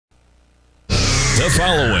The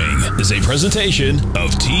following is a presentation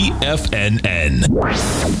of TFNN.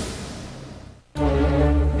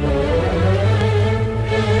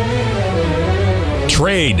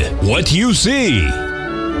 Trade what you see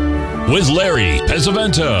with Larry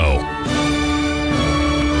Pesavento.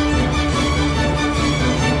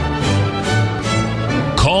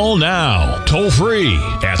 Call now, toll free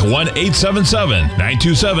at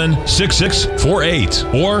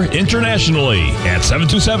 1-877-927-6648 or internationally at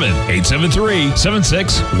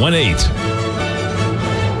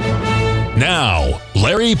 727-873-7618. Now,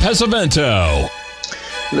 Larry Pesavento.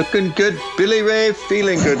 Looking good, Billy Ray.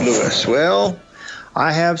 Feeling good, Lewis. Well,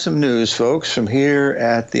 I have some news, folks, from here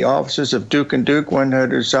at the offices of Duke & Duke,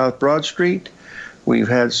 100 South Broad Street. We've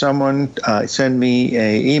had someone send me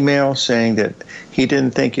an email saying that he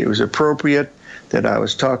didn't think it was appropriate that I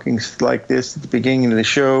was talking like this at the beginning of the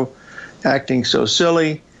show, acting so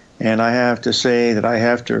silly, and I have to say that I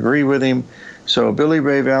have to agree with him. So Billy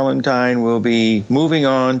Ray Valentine will be moving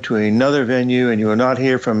on to another venue, and you will not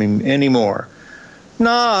hear from him anymore.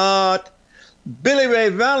 Not. Billy Ray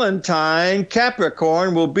Valentine,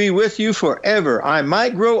 Capricorn, will be with you forever. I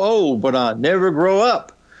might grow old, but I'll never grow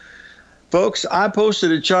up. Folks, I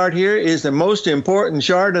posted a chart here. Is the most important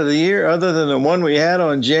chart of the year other than the one we had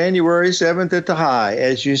on January 7th at the high.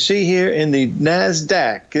 As you see here in the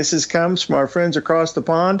NASDAQ, this comes from our friends across the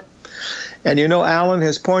pond. And you know, Alan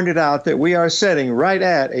has pointed out that we are setting right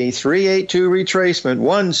at a 382 retracement,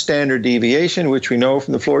 one standard deviation, which we know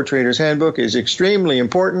from the Floor Traders Handbook is extremely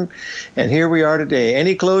important. And here we are today.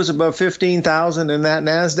 Any close above 15,000 in that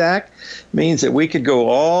NASDAQ means that we could go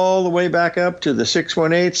all the way back up to the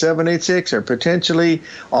 618, 786, or potentially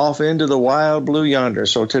off into the wild blue yonder.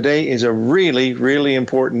 So today is a really, really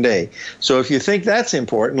important day. So if you think that's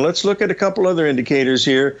important, let's look at a couple other indicators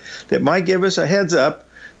here that might give us a heads up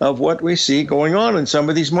of what we see going on in some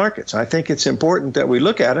of these markets. I think it's important that we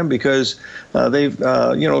look at them because they've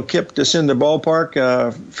kept us in the ballpark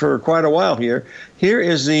for quite a while here. Here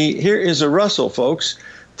is the Russell, folks.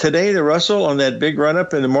 Today, the Russell on that big run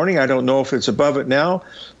up in the morning, I don't know if it's above it now,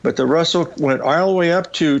 but the Russell went all the way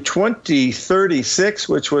up to 2036,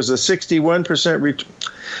 which was a 61%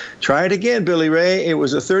 Try it again, Billy Ray. It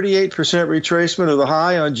was a 38% retracement of the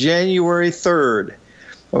high on January 3rd.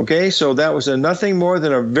 Okay, so that was nothing more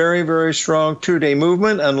than a very, very strong two-day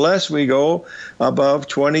movement unless we go above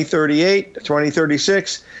 2038,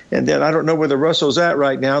 2036. And then I don't know where the Russell's at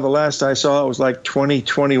right now. The last I saw it was like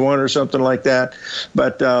 2021 or something like that.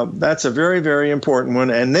 But that's a very, very important one.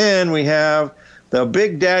 And then we have the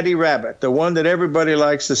Big Daddy Rabbit, the one that everybody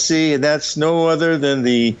likes to see, and that's no other than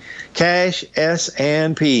the Cash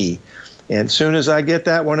S&P. And as soon as I get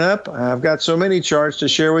that one up, I've got so many charts to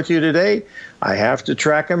share with you today, I have to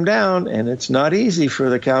track them down, and it's not easy for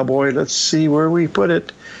the cowboy. Let's see where we put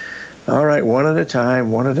it. All right, one at a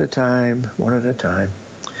time, one at a time, one at a time,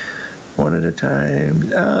 one at a time.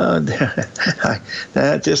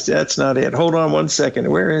 That's not it. Hold on one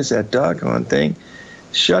second. Where is that doggone thing?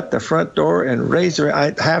 Shut the front door and raise the...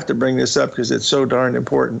 I have to bring this up because it's so darn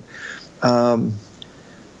important.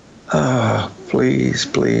 Please,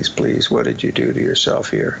 please, please, what did you do to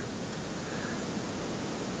yourself here?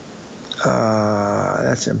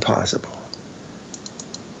 That's impossible.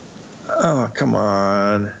 Oh, come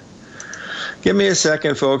on. Give me a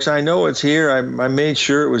second, folks. I know it's here. I made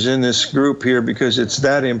sure it was in this group here because it's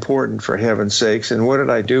that important, for heaven's sakes. And what did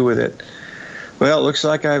I do with it? Well, it looks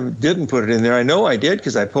like I didn't put it in there. I know I did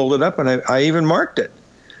because I pulled it up and I even marked it.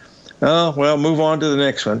 Oh, well, move on to the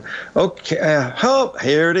next one. Okay,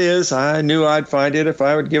 here it is. I knew I'd find it if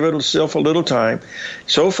I would give itself a little time.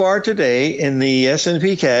 So far today in the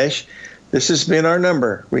S&P Cash, this has been our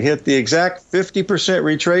number. We hit the exact 50%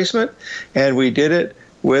 retracement, and we did it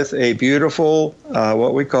with a beautiful,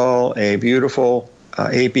 what we call a beautiful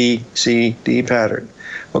ABCD pattern.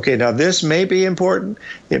 Okay, now this may be important.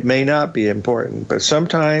 It may not be important, but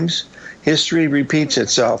sometimes history repeats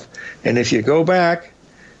itself. And if you go back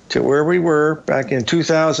to where we were back in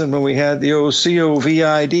 2000 when we had the old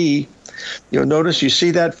COVID, you'll notice you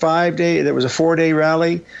see that 5-day, there was a 4-day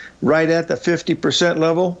rally right at the 50%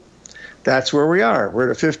 level. That's where we are.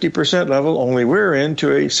 We're at a 50% level, only we're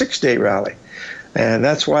into a 6-day rally. And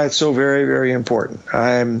that's why it's so very, very important.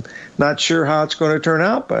 I'm not sure how it's going to turn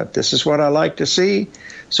out, but this is what I like to see.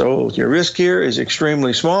 So your risk here is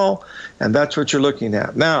extremely small, and that's what you're looking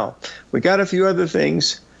at. Now, we got a few other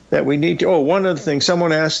things that we need to... Oh, one other thing.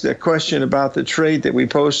 Someone asked a question about the trade that we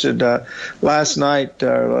posted last night,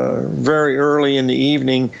 very early in the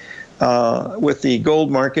evening, with the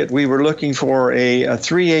gold market. We were looking for a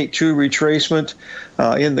 382 retracement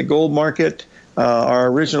in the gold market. Our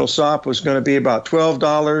original stop was going to be about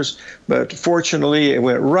 $12, but fortunately, it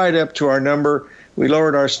went right up to our number. We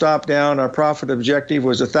lowered our stop down. Our profit objective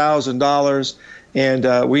was $1,000,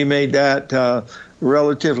 and we made that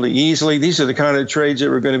relatively easily. These are the kind of trades that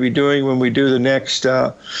we're going to be doing when we do the next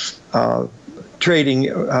trading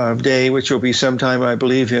day, which will be sometime, I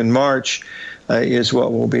believe, in March. Is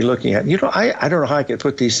what we'll be looking at. I don't know how I could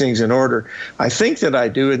put these things in order. I think that I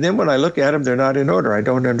do, and then when I look at them, they're not in order. I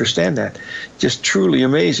don't understand that. Just truly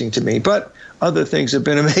amazing to me. But other things have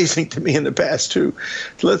been amazing to me in the past, too.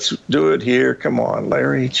 Let's do it here. Come on,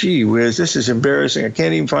 Larry. Gee whiz, this is embarrassing. I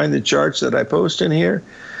can't even find the charts that I post in here.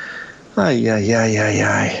 Ay.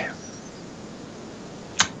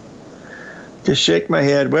 Just shake my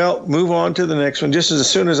head. Well, move on to the next one. Just as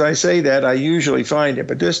soon as I say that, I usually find it.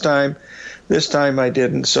 But this time I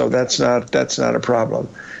didn't, so that's not a problem.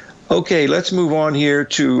 Okay, let's move on here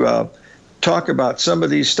to talk about some of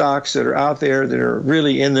these stocks that are out there that are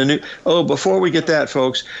really in the new. Oh, before we get that,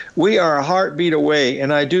 folks, we are a heartbeat away,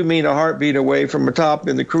 and I do mean a heartbeat away from a top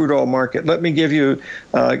in the crude oil market. Let me give you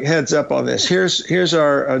a heads up on this. Here's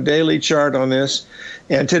our daily chart on this,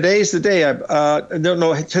 and today's the day.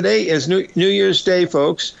 Today is New Year's Day,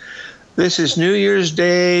 folks. This is New Year's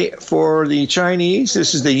Day for the Chinese.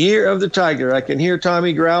 This is the year of the tiger. I can hear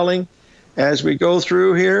Tommy growling as we go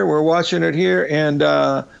through here. We're watching it here, and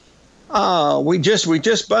we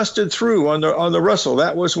just busted through on the Russell.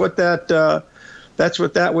 That was what that's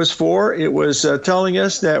what that was for. It was telling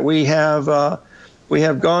us that we have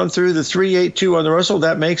gone through the 382 on the Russell.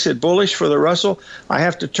 That makes it bullish for the Russell. I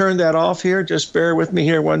have to turn that off here. Just bear with me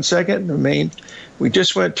here 1 second. We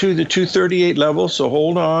just went to the 238 level, so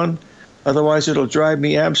hold on. Otherwise, it'll drive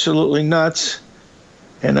me absolutely nuts,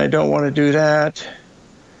 and I don't want to do that.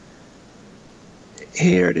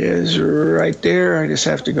 Here it is right there. I just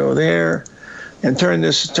have to go there and turn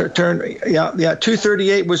this. Yeah,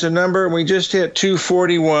 238 was a number, and we just hit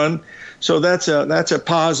 241. So that's a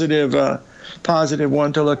positive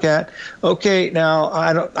one to look at. Okay, now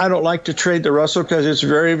I don't like to trade the Russell because it's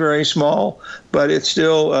very, very small, but it's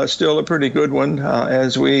still a pretty good one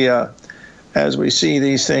as we see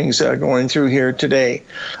these things going through here today.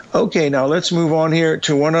 Okay, now let's move on here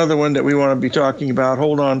to one other one that we want to be talking about.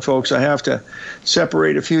 Hold on, folks. I have to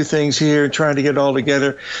separate a few things here, trying to get it all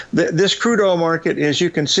together. This crude oil market, as you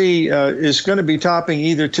can see, is going to be topping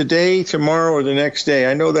either today, tomorrow, or the next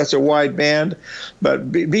day. I know that's a wide band,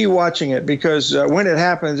 but be watching it, because when it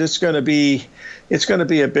happens, it's going to be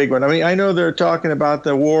a big one. I mean, I know they're talking about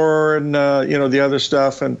the war and the other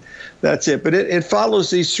stuff, and that's it. But it follows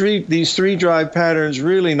these three drive patterns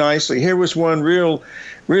really nicely. Here was one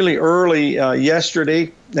really early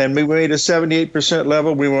yesterday, and we made a 78%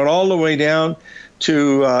 level. We went all the way down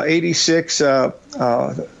to 86,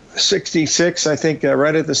 66, I think,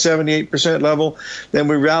 right at the 78% level. Then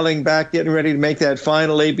we're rallying back, getting ready to make that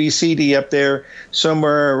final ABCD up there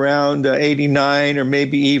somewhere around 89 or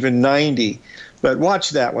maybe even 90. But watch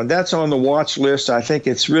that one. That's on the watch list. I think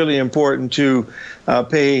it's really important to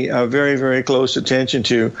pay very, very close attention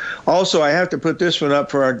to. Also, I have to put this one up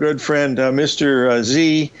for our good friend, Mr.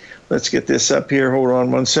 Z. Let's get this up here. Hold on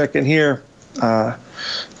 1 second here.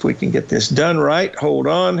 If we can get this done right. Hold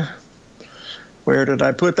on. Where did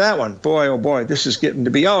I put that one? Boy, oh boy, this is getting to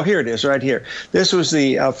be. Oh, here it is right here. This was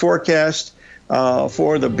the forecast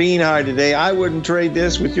for the bean high today. I wouldn't trade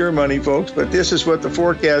this with your money, folks, but this is what the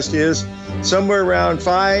forecast is. Somewhere around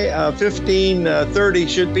 15.30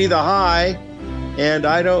 should be the high, and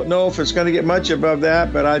I don't know if it's going to get much above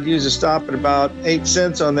that, but I'd use a stop at about 8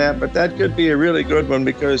 cents on that. But that could be a really good one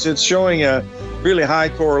because it's showing a really high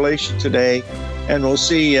correlation today, and we'll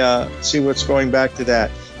see what's going back to that.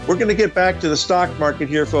 We're going to get back to the stock market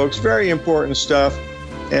here, folks. Very important stuff.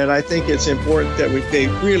 And I think it's important that we pay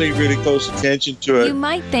really, really close attention to it. You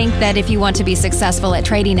might think that if you want to be successful at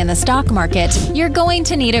trading in the stock market, you're going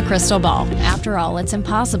to need a crystal ball. After all, it's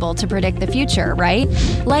impossible to predict the future, right?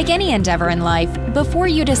 Like any endeavor in life, before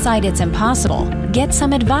you decide it's impossible, get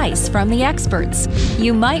some advice from the experts.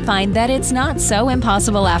 You might find that it's not so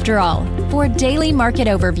impossible after all. For daily market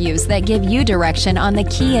overviews that give you direction on the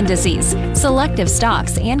key indices, selective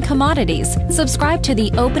stocks, and commodities, subscribe to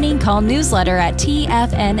the Opening Call newsletter at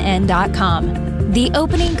TFNN.com. The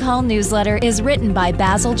Opening Call newsletter is written by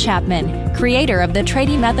Basil Chapman, creator of the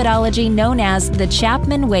trading methodology known as the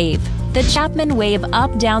Chapman Wave. The Chapman Wave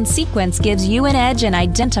up-down sequence gives you an edge in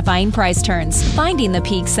identifying price turns, finding the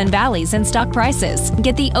peaks and valleys in stock prices.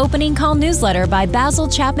 Get the Opening Call newsletter by Basil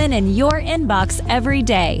Chapman in your inbox every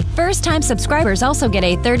day. First-time subscribers also get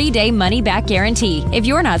a 30-day money-back guarantee. If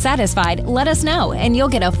you're not satisfied, let us know, and you'll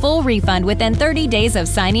get a full refund within 30 days of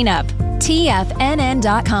signing up.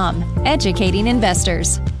 TFNN.com, educating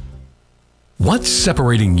investors. What's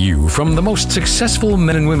separating you from the most successful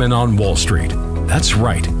men and women on Wall Street? That's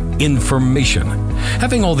right, information.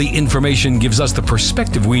 Having all the information gives us the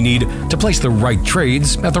perspective we need to place the right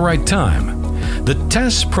trades at the right time. The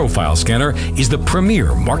TESS Profile Scanner is the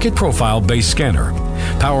premier market profile-based scanner.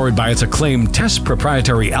 Powered by its acclaimed TESS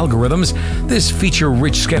proprietary algorithms, this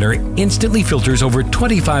feature-rich scanner instantly filters over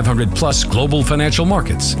 2,500 plus global financial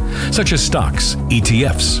markets, such as stocks,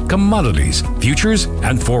 ETFs, commodities, futures,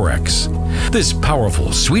 and Forex. This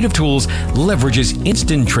powerful suite of tools leverages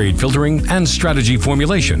instant trade filtering and strategy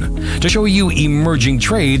formulation to show you emerging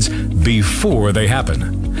trades before they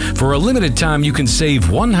happen. For a limited time, you can save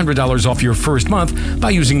 $100 off your first month by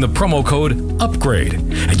using the promo code UPGRADE,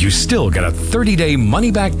 and you still get a 30-day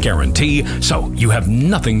money-back guarantee, so you have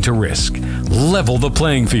nothing to risk. Level the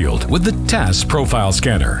playing field with the TESS Profile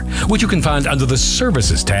Scanner, which you can find under the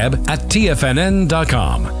Services tab at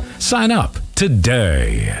TFNN.com. Sign up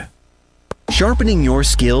today. Sharpening your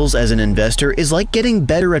skills as an investor is like getting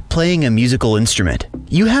better at playing a musical instrument.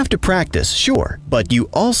 You have to practice, sure, but you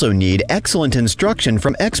also need excellent instruction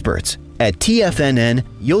from experts. At TFNN,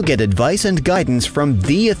 you'll get advice and guidance from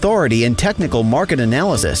the authority in technical market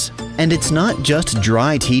analysis. And it's not just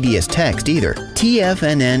dry, tedious text either.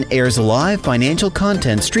 TFNN airs live financial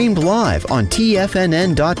content streamed live on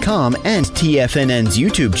TFNN.com and TFNN's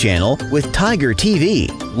YouTube channel with Tiger TV,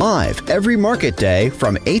 live every market day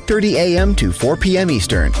from 8:30 a.m. to 4 p.m.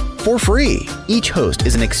 Eastern, for free. Each host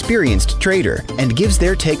is an experienced trader and gives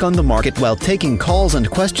their take on the market while taking calls and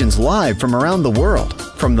questions live from around the world.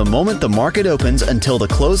 From the moment the market opens until the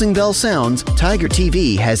closing bell sounds, Tiger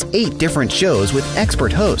TV has 8 different shows with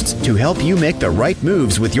expert hosts to help you make the right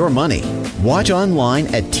moves with your money. Watch online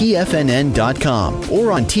at TFNN.com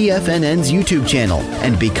or on TFNN's YouTube channel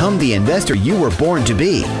and become the investor you were born to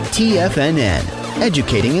be. TFNN,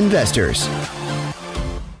 educating investors.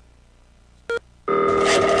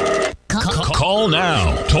 Call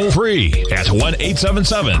now, toll free at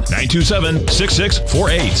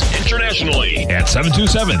 1-877-927-6648. Internationally at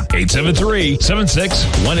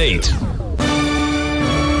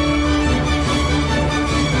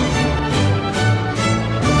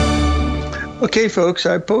 727-873-7618. Okay, folks,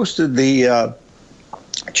 I posted the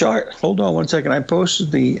chart. Hold on one second. I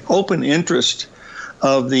posted the open interest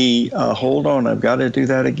of the, hold on, I've got to do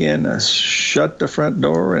that again. Shut the front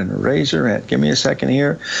door and raise your hand. Give me a second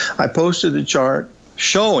here. I posted the chart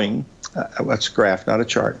showing, that's a graph, not a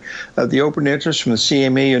chart, the open interest from the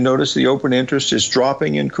CME. You'll notice the open interest is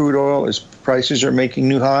dropping in crude oil as prices are making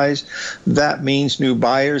new highs. That means new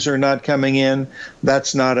buyers are not coming in.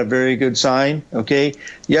 That's not a very good sign, okay?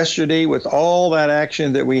 Yesterday, with all that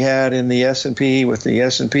action that we had in the S&P, with the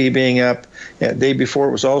S&P being up, the day before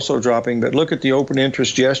it was also dropping, but look at the open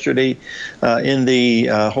interest yesterday in the,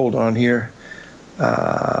 hold on here,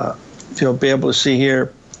 you'll be able to see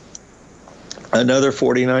here, another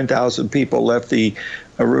 49,000 people left the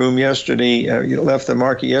room yesterday, left the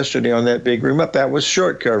market yesterday on that big room up. That was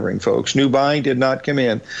short covering, folks. New buying did not come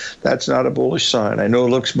in. That's not a bullish sign. I know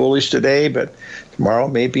it looks bullish today, but tomorrow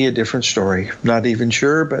may be a different story. Not even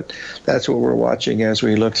sure, but that's what we're watching as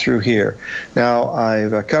we look through here. Now,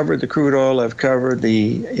 I've covered the crude oil. I've covered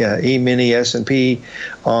the E-mini S&P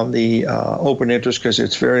on the open interest because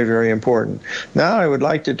it's very, very important. Now, I would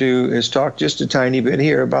like to do is talk just a tiny bit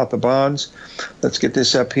here about the bonds. Let's get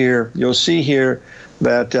this up here. You'll see here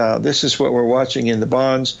that this is what we're watching in the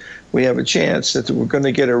bonds. We have a chance that we're going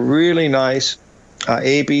to get a really nice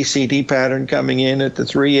ABCD pattern coming in at the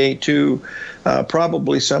 382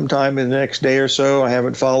 probably sometime in the next day or so. I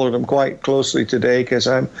haven't followed them quite closely today because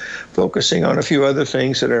I'm focusing on a few other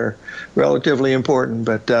things that are relatively important,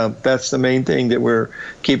 but that's the main thing that we're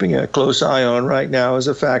keeping a close eye on right now, is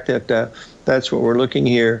the fact that that's what we're looking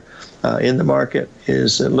here in the market,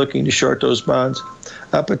 is looking to short those bonds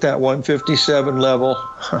up at that 157 level.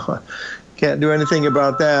 Can't do anything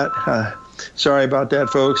about that. Sorry about that,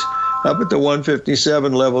 folks. Up at the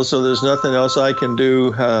 157 level, so there's nothing else I can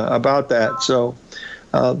do about that. So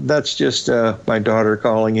that's just my daughter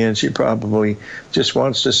calling in. She probably just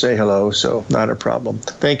wants to say hello, so not a problem.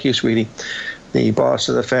 Thank you, sweetie. The boss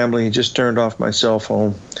of the family just turned off my cell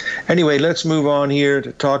phone. Anyway, let's move on here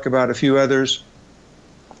to talk about a few others.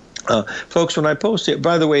 Folks, when I post it,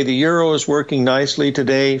 by the way, the euro is working nicely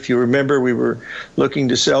today. If you remember, we were looking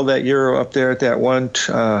to sell that euro up there at that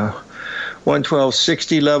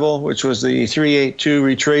 112.60 level, which was the 382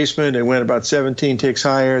 retracement. It went about 17 ticks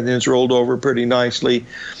higher, then it's rolled over pretty nicely,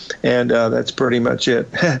 and that's pretty much it.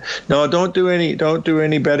 No, don't do any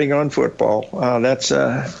betting on football. That's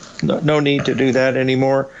no need to do that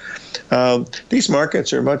anymore. These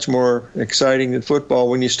markets are much more exciting than football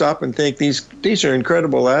when you stop and think these are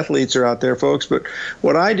incredible athletes are out there, folks. But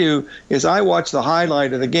what I do is I watch the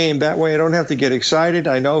highlight of the game. That way I don't have to get excited.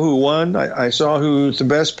 I know who won. I saw who the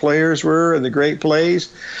best players were and the great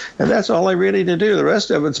plays. And that's all I really need to do. The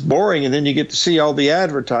rest of it's boring. And then you get to see all the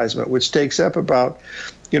advertisement, which takes up about,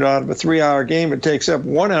 out of a 3-hour game, it takes up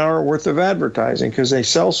 1 hour worth of advertising because they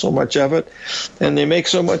sell so much of it and they make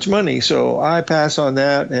so much money. So I pass on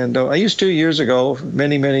that. And I used to years ago,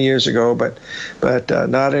 many, many years ago, but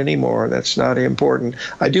not anymore. That's not important.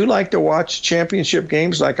 I do like to watch championship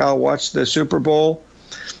games. Like I'll watch the Super Bowl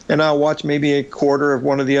and I'll watch maybe a quarter of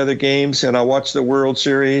one of the other games and I'll watch the World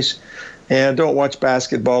Series. And don't watch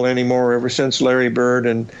basketball anymore ever since Larry Bird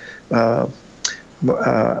and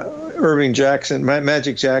Irving Jackson,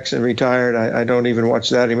 Magic Jackson retired. I don't even watch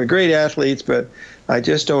that anymore. Great athletes, but I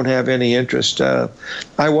just don't have any interest.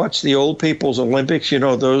 I watch the old people's Olympics,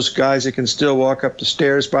 those guys that can still walk up the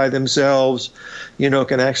stairs by themselves,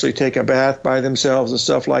 can actually take a bath by themselves and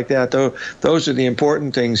stuff like that. Those are the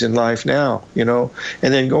important things in life now, and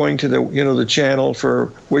then going to the channel for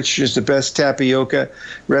which is the best tapioca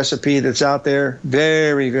recipe that's out there.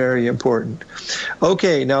 Very, very important.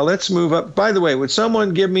 Okay, now let's move up. By the way, would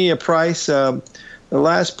someone give me a price, the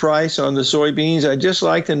last price on the soybeans? I'd just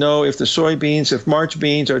like to know if if March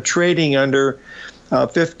beans are trading under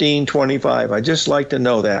 15.25. I'd just like to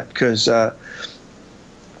know that because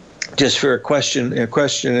just for a question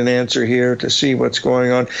and answer here to see what's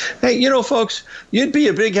going on. Hey, folks, you'd be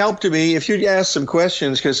a big help to me if you'd ask some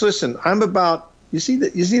questions because listen, I'm about you see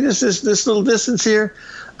this little distance here.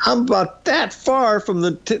 I'm about that far from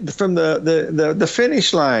the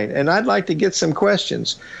finish line, and I'd like to get some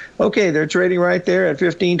questions. Okay, they're trading right there at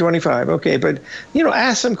 15.25. Okay, but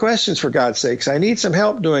ask some questions for God's sakes. I need some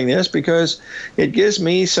help doing this because it gives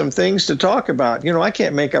me some things to talk about. I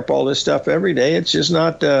can't make up all this stuff every day. It's just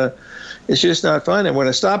not. It's just not fun. And when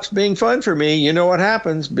it stops being fun for me, you know what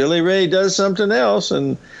happens? Billy Ray does something else,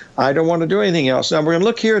 and I don't want to do anything else. Now we're going to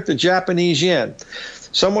look here at the Japanese yen.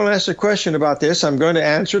 Someone asked a question about this. I'm going to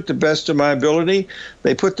answer it the best of my ability.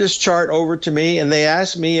 They put this chart over to me, and they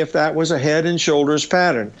asked me if that was a head and shoulders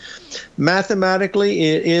pattern. Mathematically,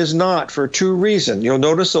 it is not for two reasons. You'll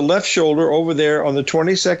notice the left shoulder over there on the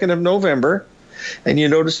 22nd of November, and you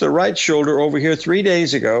notice the right shoulder over here 3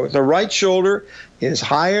 days ago. The right shoulder is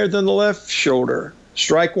higher than the left shoulder.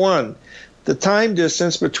 Strike one. The time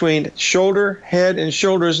distance between shoulder, head, and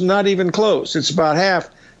shoulder is not even close. It's about half.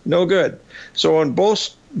 No good. So on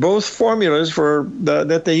both formulas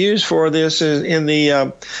that they use for this is in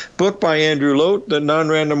the book by Andrew Lote, The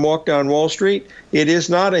Non-Random Walk Down Wall Street, it is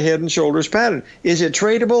not a head and shoulders pattern. Is it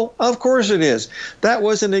tradable? Of course it is. That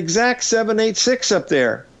was an exact 786 up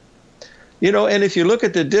there. And if you look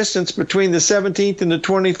at the distance between the 17th and the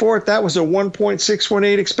 24th, that was a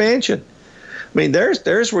 1.618 expansion. I mean,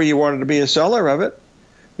 there's where you wanted to be a seller of it.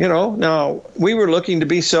 Now we were looking to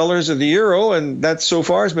be sellers of the euro, and that so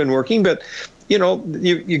far has been working. But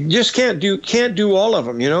you just can't do all of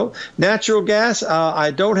them. Natural gas, I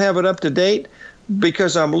don't have it up to date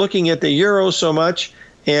because I'm looking at the euro so much,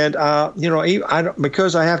 and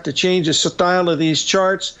because I have to change the style of these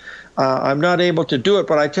charts. I'm not able to do it,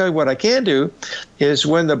 but I tell you what I can do is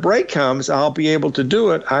when the break comes, I'll be able to do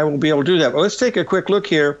it. I will be able to do that. But let's take a quick look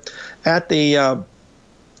here at the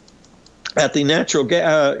natural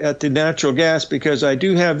gas because I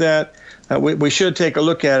do have that. We should take a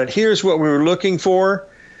look at it. Here's what we were looking for.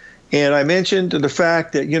 And I mentioned the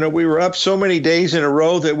fact that, we were up so many days in a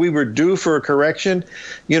row that we were due for a correction.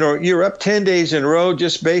 You're up 10 days in a row,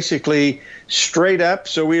 just basically straight up.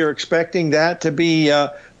 So we are expecting that to be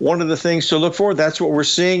one of the things to look for. That's what we're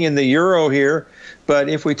seeing in the euro here. But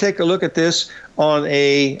if we take a look at this on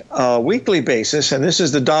a weekly basis, and this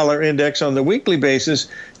is the dollar index on the weekly basis,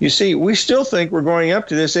 you see we still think we're going up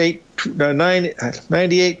to this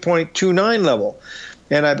 98.29 level.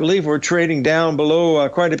 And I believe we're trading down below,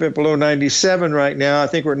 quite a bit below 97 right now. I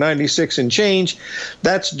think we're at 96 and change.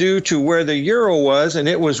 That's due to where the euro was, and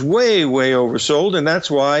it was way, way oversold. And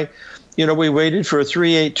that's why, we waited for a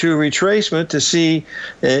 382 retracement to see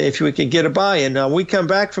if we could get a buy-in. Now, we come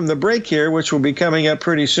back from the break here, which will be coming up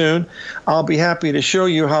pretty soon. I'll be happy to show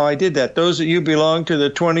you how I did that. Those of you belong to the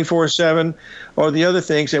 24/7 or the other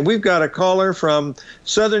things. And we've got a caller from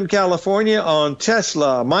Southern California on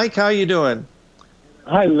Tesla. Mike, how you doing?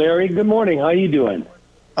 Hi, Larry. Good morning. How you doing?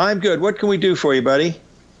 I'm good. What can we do for you, buddy?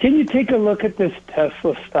 Can you take a look at this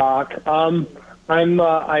Tesla stock? I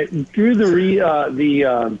drew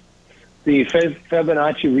the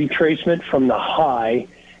Fibonacci retracement from the high,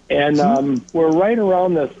 and we're right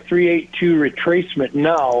around the 382 retracement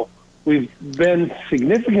now. we've been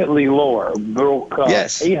significantly lower. Broke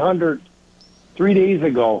 800 3 days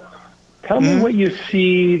ago. Tell me what you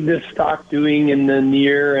see this stock doing in the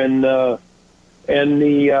near and the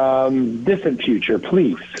distant future,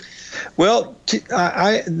 please. Well,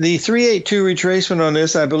 the 382 retracement on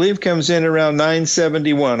this, I believe, comes in around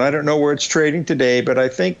 971. I don't know where it's trading today, but I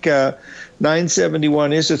think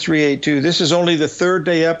 971 is a 382. This is only the third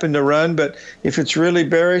day up in the run, but if it's really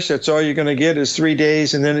bearish, that's all you're going to get is 3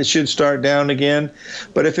 days, and then it should start down again.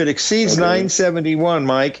 But if it exceeds 971,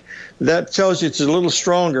 Mike, that tells you it's a little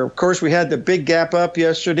stronger. Of course, we had the big gap up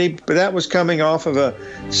yesterday, but that was coming off of a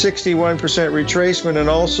 61% retracement and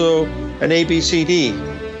also an ABCD.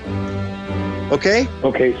 Okay?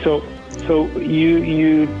 Okay, so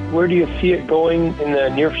you where do you see it going in the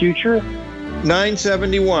near future?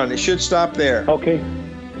 971. It should stop there. Okay.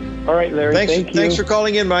 All right, Larry. Thank you. Thanks for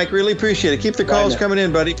calling in, Mike. Really appreciate it. Keep the calls coming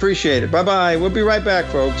in, buddy. Appreciate it. Bye-bye. We'll be right back,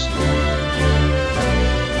 folks.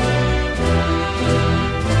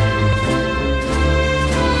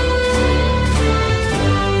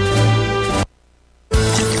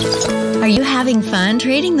 Are you having fun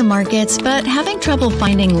trading the markets but having trouble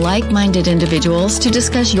finding like-minded individuals to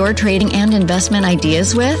discuss your trading and investment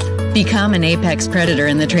ideas with? Become an apex predator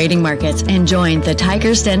in the trading markets and join the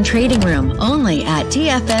Tiger's Den Trading Room only at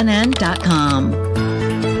TFNN.com.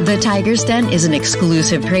 The Tiger's Den is an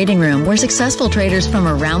exclusive trading room where successful traders from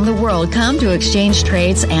around the world come to exchange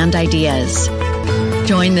trades and ideas.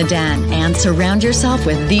 Join the den and surround yourself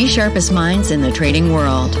with the sharpest minds in the trading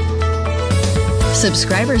world.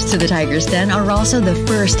 Subscribers to the Tiger's Den are also the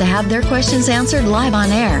first to have their questions answered live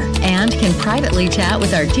on air and can privately chat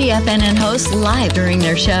with our TFNN hosts live during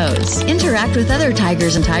their shows. Interact with other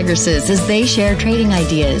Tigers and Tigresses as they share trading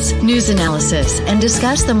ideas, news analysis, and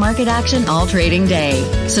discuss the market action all trading day.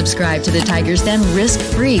 Subscribe to the Tiger's Den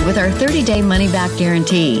risk-free with our 30-day money-back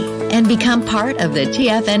guarantee and become part of the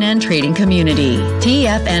TFNN trading community.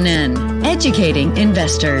 TFNN, educating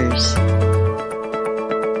investors.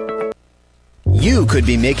 You could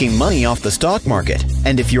be making money off the stock market.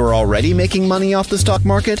 And if you're already making money off the stock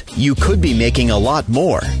market, you could be making a lot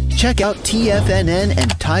more. Check out TFNN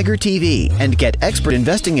and Tiger TV and get expert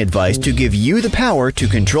investing advice to give you the power to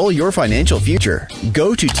control your financial future.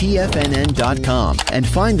 Go to TFNN.com and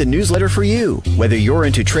find the newsletter for you. Whether you're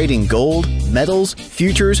into trading gold, metals,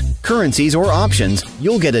 futures, currencies, or options,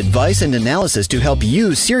 you'll get advice and analysis to help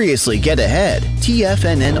you seriously get ahead.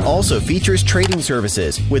 TFNN also features trading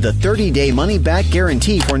services with a 30-day money-back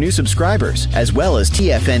guarantee for new subscribers, as well as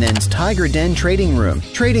TFNN's Tiger Den Trading Room,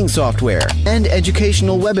 trading software, and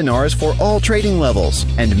educational webinars for all trading levels.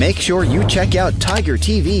 And make sure you check out Tiger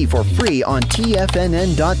TV for free on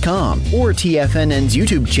TFNN.com or TFNN's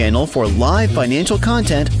YouTube channel for live financial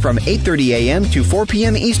content from 8:30 a.m. to 4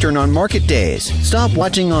 p.m. Eastern on market days. Stop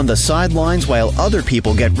watching on the sidelines while other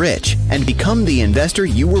people get rich and become the investor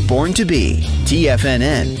you were born to be.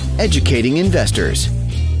 TFNN, educating investors.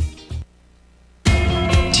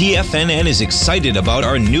 TFNN is excited about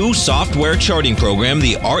our new software charting program,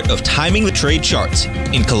 The Art of Timing the Trade Charts.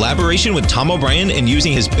 In collaboration with Tom O'Brien and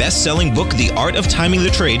using his best-selling book, The Art of Timing the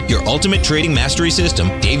Trade, Your Ultimate Trading Mastery System,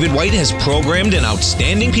 David White has programmed an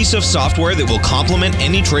outstanding piece of software that will complement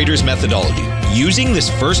any trader's methodology. Using this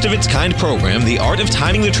first-of-its-kind program, The Art of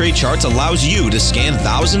Timing the Trade Charts allows you to scan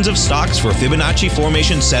thousands of stocks for Fibonacci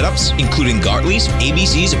formation setups, including Gartley's,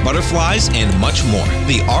 ABC's, butterflies, and much more.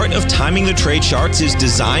 The Art of Timing the Trade Charts is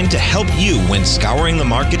designed to help you when scouring the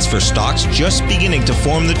markets for stocks just beginning to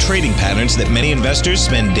form the trading patterns that many investors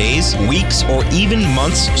spend days, weeks, or even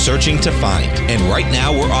months searching to find. And right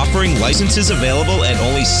now, we're offering licenses available at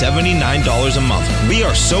only $79 a month. We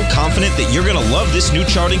are so confident that you're going to love this new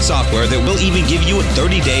charting software that will even give you a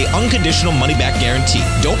 30-day unconditional money-back guarantee.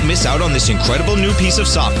 Don't miss out on this incredible new piece of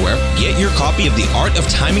software. Get your copy of The Art of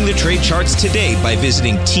Timing the Trade Charts today by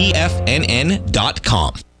visiting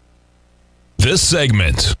TFNN.com. This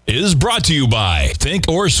segment is brought to you by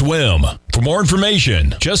Thinkorswim. For more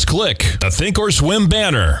information, just click the Thinkorswim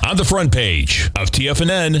banner on the front page of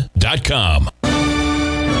TFNN.com.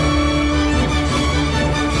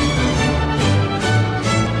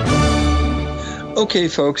 Okay,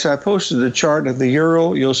 folks, I posted the chart of the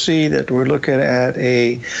euro. You'll see that we're looking at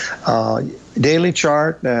a daily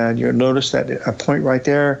chart, and you'll notice that a point right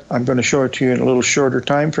there. I'm going to show it to you in a little shorter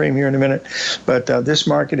time frame here in a minute. But this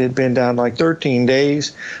market had been down like 13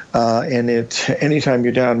 days, and anytime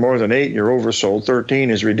you're down more than 8, you're oversold.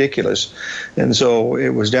 13 is ridiculous. And so it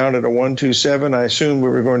was down at a 127. I assumed we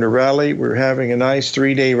were going to rally. We were having a nice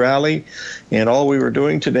 3-day rally, and all we were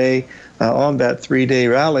doing today on that 3-day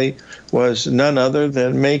rally was none other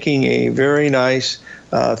than making a very nice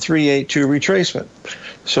 382 retracement.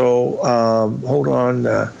 So hold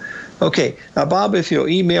on. Okay, Bob, if you'll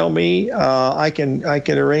email me, I can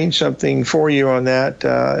arrange something for you on that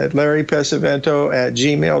at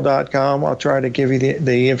larrypesavento@gmail.com. I'll try to give you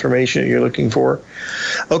the information that you're looking for.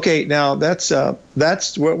 Okay, now that's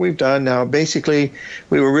what we've done. Now, basically,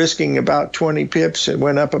 we were risking about 20 pips. It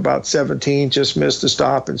went up about 17, just missed the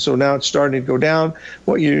stop, and so now it's starting to go down.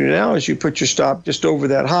 What you do now is you put your stop just over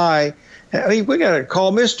that high. Hey, we got to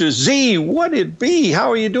call Mr. Z. What it be?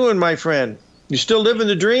 How are you doing, my friend? You still living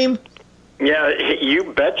the dream? Yeah, you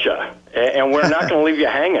betcha. And we're not going to leave you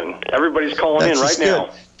hanging. Everybody's calling in right now.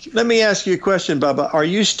 Let me ask you a question, Bubba. Are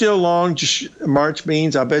you still long March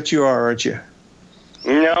beans? I bet you are, aren't you?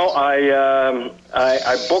 No,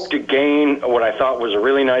 I booked a gain, what I thought was a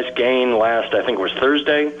really nice gain last, I think it was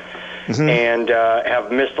Thursday, and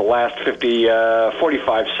have missed the last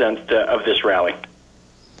 45 cents of this rally.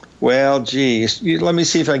 Well, geez, let me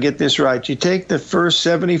see if I get this right. You take the first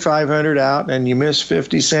 7,500 out and you miss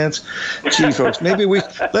 50 cents. Gee, folks, maybe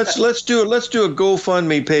let's do a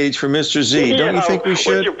GoFundMe page for Mr. Z. Don't you think we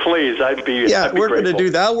should? Would you please? I'd be we're going to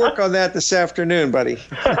do that. I'll work on that this afternoon, buddy.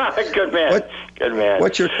 Good man. Good man.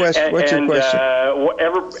 What's your question?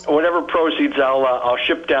 Whatever proceeds, I'll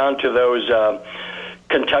ship down to those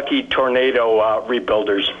Kentucky tornado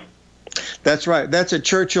rebuilders. That's right. That's at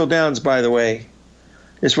Churchill Downs, by the way.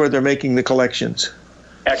 Is where they're making the collections.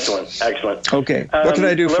 Excellent. Okay. What can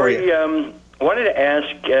I do for you? Larry, wanted to ask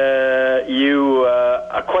you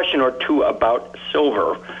a question or two about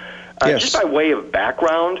silver. Yes. Just by way of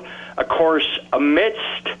background, of course,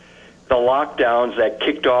 amidst the lockdowns that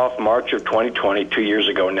kicked off March of 2020, 2 years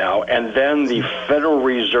ago now, and then the Federal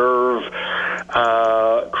Reserve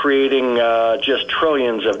creating just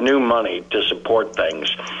trillions of new money to support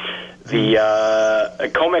things, the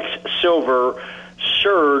COMEX silver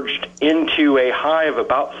surged into a high of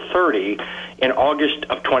about 30 in August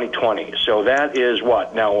of 2020. So that is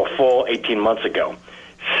now a full 18 months ago.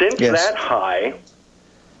 Since that high,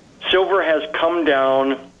 silver has come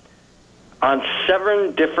down on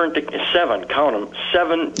seven different occasions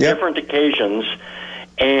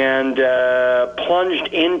and plunged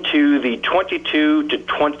into the 22 to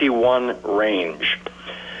 21 range.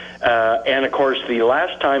 And of course, the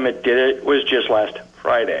last time it did it was just last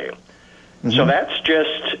Friday. So that's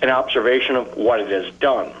just an observation of what it has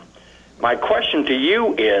done. My question to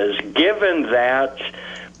you is, given that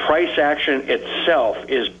price action itself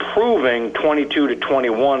is proving 22 to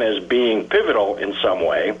 21 as being pivotal in some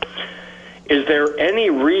way, is there any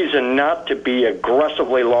reason not to be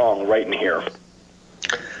aggressively long right in here?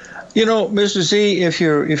 You know, Mr. Z, if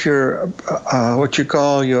you're what you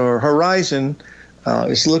call your horizon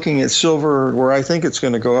is looking at silver where I think it's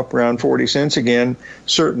going to go up around 40 cents again,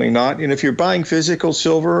 certainly not. And if you're buying physical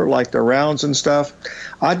silver, like the rounds and stuff,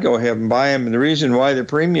 I'd go ahead and buy them. And the reason why the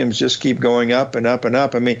premiums just keep going up and up and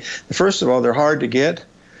up, I mean, first of all, they're hard to get.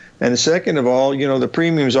 And second of all, the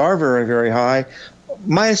premiums are very, very high.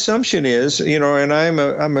 My assumption is, and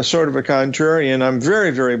I'm a sort of a contrarian. I'm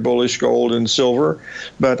very, very bullish gold and silver,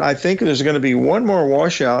 but I think there's going to be one more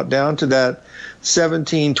washout down to that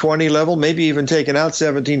 1720 level, maybe even taking out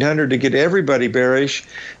 1700 to get everybody bearish,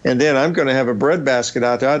 and then I'm going to have a breadbasket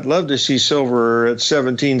out there. I'd love to see silver at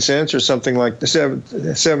 17 cents or something like the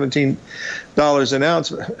 $17 an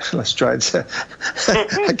ounce. Let's try it.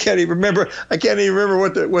 I can't even remember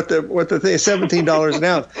what the thing is, $17 an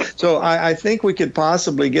ounce. So I think we could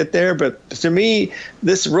possibly get there, but to me,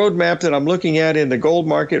 this roadmap that I'm looking at in the gold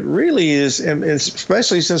market really is, and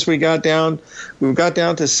especially since we got down to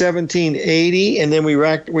 1780, and then we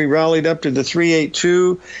rallied up to the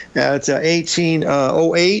 382 at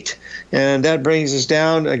 1808, and that brings us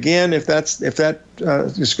down again. If that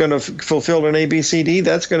is going to fulfill an ABCD,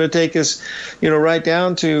 that's going to take us, right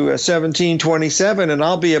down to 1727, and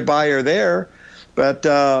I'll be a buyer there. But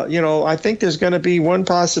I think there's going to be one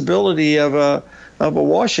possibility of a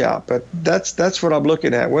washout, but that's what I'm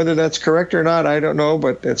looking at. Whether that's correct or not, I don't know,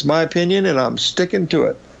 but it's my opinion, and I'm sticking to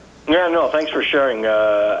it. Yeah, no, thanks for sharing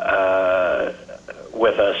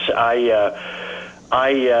with us.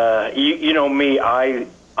 You know me, I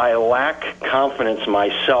lack confidence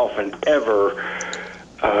myself in ever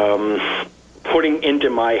putting into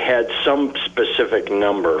my head some specific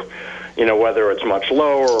number, whether it's much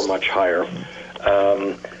lower or much higher.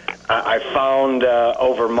 I found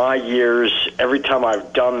over my years, every time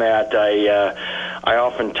I've done that, I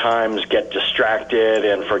oftentimes get distracted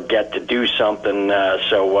and forget to do something.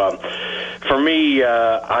 So for me,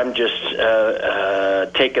 I'm just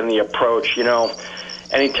taking the approach,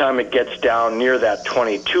 Anytime it gets down near that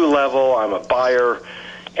 22 level, I'm a buyer.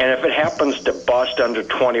 And if it happens to bust under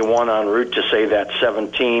 21 en route to, say, that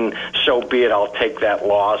 17, so be it. I'll take that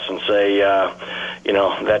loss and say,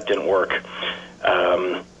 that didn't work.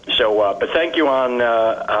 But thank you on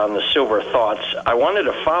the silver thoughts. I wanted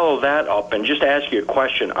to follow that up and just ask you a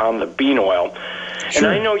question on the bean oil. Sure. And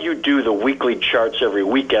I know you do the weekly charts every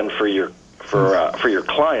weekend for your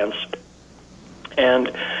clients.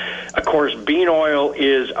 And of course, bean oil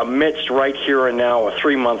is amidst right here and now a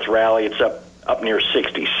 3-month rally. It's up near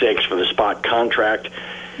 66 for the spot contract.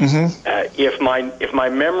 Mm-hmm. If my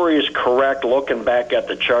memory is correct, looking back at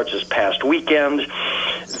the charts this past weekend,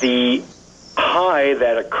 the high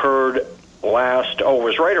that occurred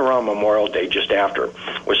was right around Memorial Day, just after,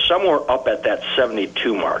 was somewhere up at that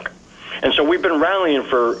 72 mark. And so we've been rallying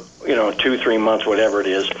for 2-3 months, whatever it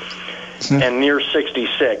is, mm-hmm. and near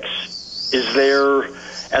 66. Is there,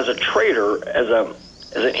 as a trader, as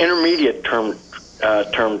an intermediate term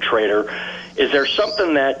trader, is there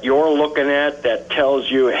something that you're looking at that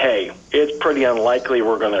tells you, hey, it's pretty unlikely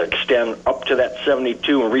we're going to extend up to that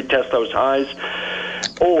 72 and retest those highs?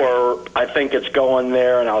 Or I think it's going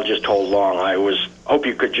there and I'll just hold long? Hope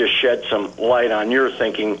you could just shed some light on your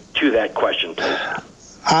thinking to that question, please.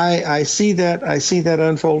 I see that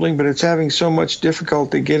unfolding, but it's having so much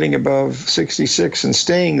difficulty getting above 66 and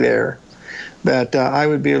staying there that I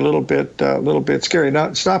would be a little bit scary.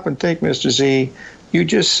 Now, stop and think, Mr. Z. You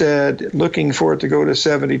just said looking for it to go to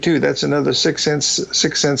 72. That's another 6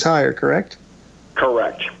 cents higher, correct?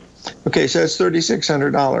 Correct. Okay, so that's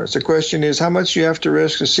 $3,600. The question is, how much you have to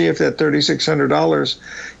risk to see if that $3,600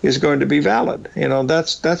 is going to be valid?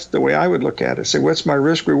 That's the way I would look at it. Say, what's my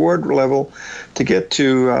risk reward level to get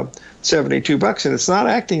to $72? And it's not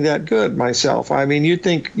acting that good myself. I mean, you'd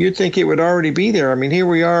think it would already be there. I mean, here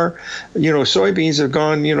we are, soybeans have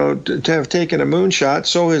gone, to have taken a moonshot.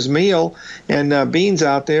 So has meal, and beans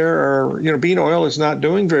out there are, bean oil is not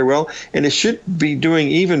doing very well, and it should be doing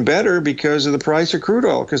even better because of the price of crude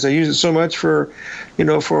oil, because they use it so much for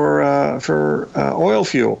oil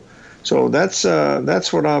fuel. So that's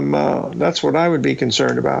what I would be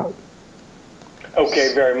concerned about.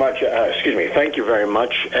 Okay, very much. Thank you very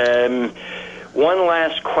much. One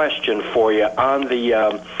last question for you on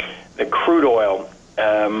the crude oil.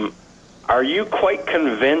 Are you quite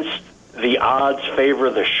convinced the odds favor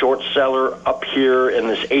the short seller up here in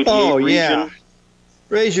this 88 region? Yeah.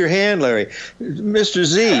 Raise your hand, Larry. Mr.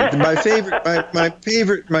 Z, my favorite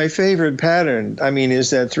pattern, is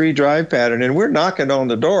that 3-drive pattern, and we're knocking on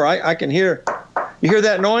the door. I can hear. You hear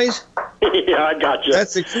that noise? Yeah, I got you.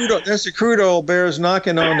 That's the crude oil bears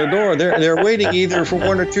knocking on the door. They're waiting either for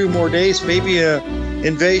 1 or 2 more days, maybe a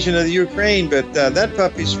invasion of the Ukraine, but that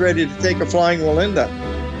puppy's ready to take a flying Walinda.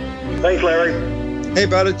 Thanks, Larry. Hey,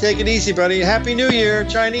 buddy, take it easy, buddy. Happy New Year,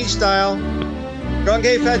 Chinese style. Gong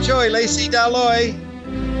Hei Fat Choi, Lei Si Da Loi.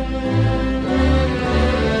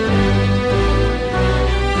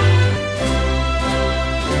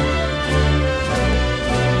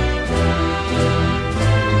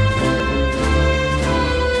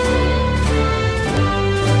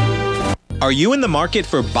 Are you in the market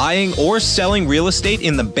for buying or selling real estate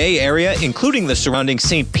in the Bay Area, including the surrounding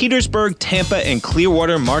St. Petersburg, Tampa, and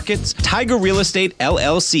Clearwater markets? Tiger Real Estate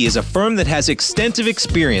LLC is a firm that has extensive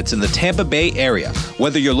experience in the Tampa Bay area.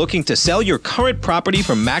 Whether you're looking to sell your current property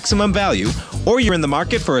for maximum value, or you're in the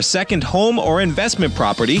market for a second home or investment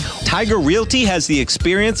property, Tiger Realty has the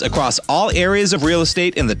experience across all areas of real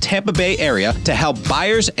estate in the Tampa Bay area to help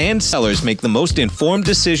buyers and sellers make the most informed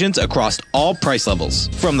decisions across all price levels.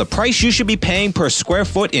 From the price you should be paying per square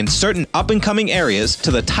foot in certain up-and-coming areas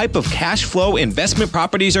to the type of cash flow investment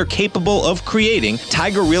properties are capable of creating,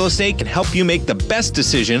 Tiger Real Estate can help you make the best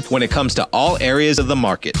decision when it comes to all areas of the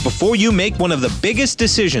market. Before you make one of the biggest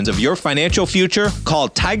decisions of your financial future, call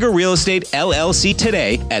Tiger Real Estate LLC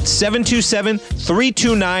today at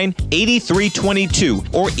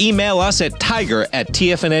 727-329-8322 or email us at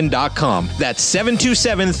tiger@tfnn.com. That's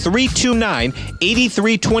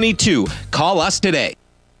 727-329-8322. Call us today.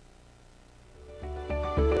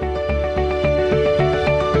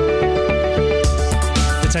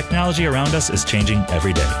 Technology around us is changing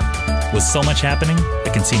every day. With so much happening,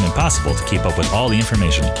 it can seem impossible to keep up with all the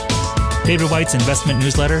information. David White's investment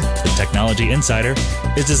newsletter, The Technology Insider,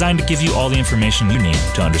 is designed to give you all the information you need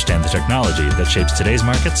to understand the technology that shapes today's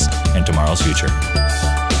markets and tomorrow's future.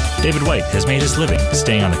 David White has made his living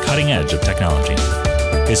staying on the cutting edge of technology.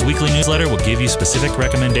 His weekly newsletter will give you specific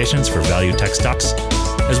recommendations for value tech stocks,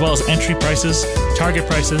 as well as entry prices, target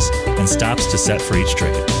prices, and stops to set for each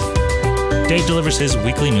trade. Dave delivers his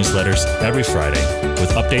weekly newsletters every Friday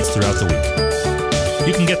with updates throughout the week.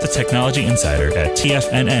 You can get the Technology Insider at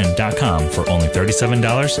TFNN.com for only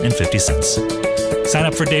 $37.50. Sign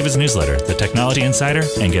up for David's newsletter, The Technology Insider,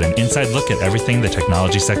 and get an inside look at everything the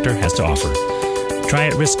technology sector has to offer. Try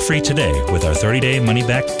it risk-free today with our 30-day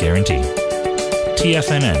money-back guarantee.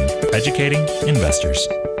 TFNN, educating investors.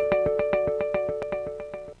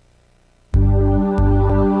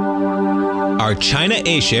 Are China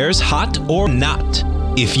A-shares hot or not?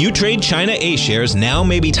 If you trade China A-shares, now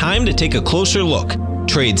may be time to take a closer look.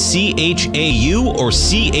 Trade CHAU or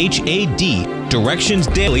CHAD, Directions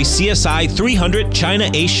Daily CSI 300 China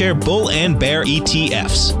A-share Bull and Bear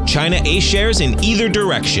ETFs. China A-shares in either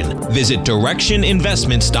direction. Visit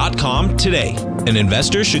directioninvestments.com today. An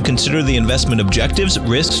investor should consider the investment objectives,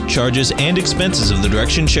 risks, charges, and expenses of the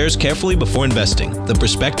Direction shares carefully before investing. The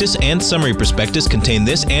prospectus and summary prospectus contain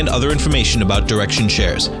this and other information about Direction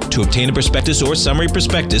shares. To obtain a prospectus or summary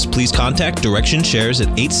prospectus, please contact Direction shares at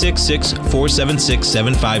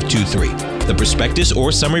 866-476-7523. The prospectus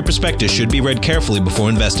or summary prospectus should be read carefully before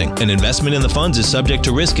investing. An investment in the funds is subject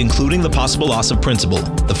to risk, including the possible loss of principal.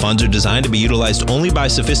 The funds are designed to be utilized only by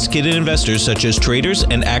sophisticated investors such as traders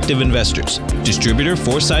and active investors. Distributor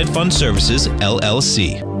Foreside Fund Services,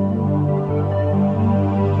 LLC.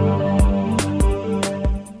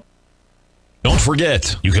 Don't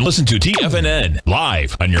forget, you can listen to TFNN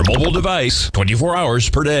live on your mobile device 24 hours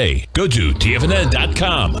per day. Go to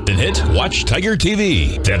TFNN.com, then hit Watch Tiger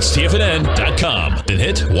TV. That's TFNN.com, then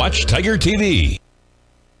hit Watch Tiger TV.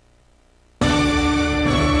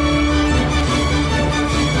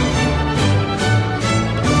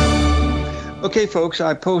 Okay, folks,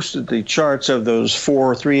 I posted the charts of those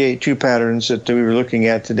 4 382 patterns that we were looking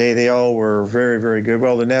at today. They all were very, very good.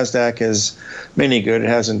 Well, the NASDAQ is many good. It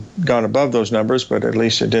hasn't gone above those numbers, but at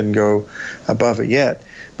least it didn't go above it yet.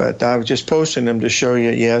 But I was just posting them to show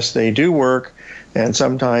you, yes, they do work. And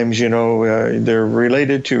sometimes, you know, they're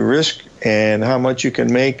related to risk and how much you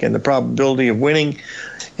can make and the probability of winning.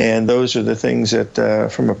 And those are the things that,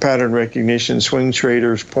 from a pattern recognition swing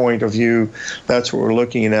trader's point of view, that's what we're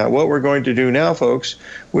looking at. What we're going to do now, folks,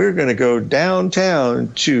 we're going to go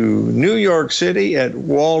downtown to New York City at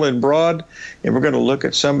Wall and Broad, and we're going to look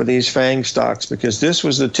at some of these FANG stocks, because this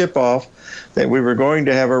was the tip-off that we were going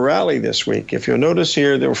to have a rally this week. If you'll notice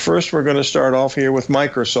here, first we're going to start off here with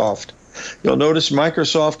Microsoft. You'll notice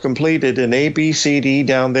Microsoft completed an ABCD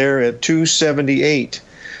down there at 278.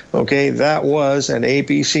 Okay, that was an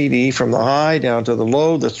ABCD from the high down to the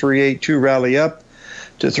low, the 382 rally up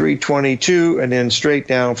to 322, and then straight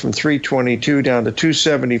down from 322 down to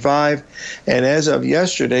 275. And as of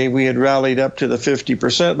yesterday, we had rallied up to the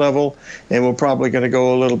 50% level, and we're probably going to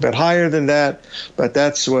go a little bit higher than that, but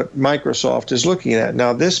that's what Microsoft is looking at.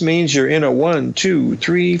 Now, this means you're in a 1, 2,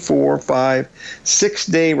 3, 4, 5,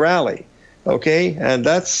 6-day rally. Okay, and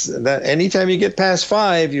that's that. Anytime you get past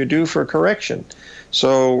 5, you're due for a correction.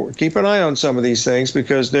 So keep an eye on some of these things,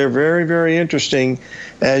 because they're very, very interesting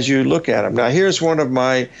as you look at them. Now, here's one of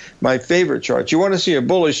my favorite charts. You want to see a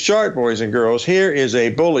bullish chart, boys and girls? Here is a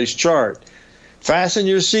bullish chart. Fasten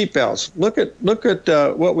your seatbelts. Look at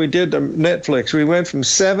what we did to Netflix. We went from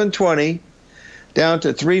 720 down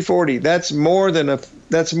to 340. That's more than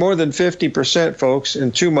 50%, folks,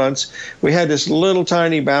 in 2 months. We had this little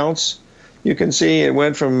tiny bounce. You can see it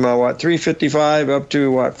went from, 355 up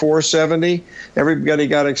to, 470. Everybody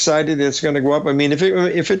got excited it's going to go up. I mean, if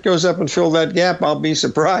it goes up and fill that gap, I'll be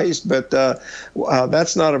surprised. But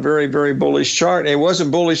that's not a very, very bullish chart. It wasn't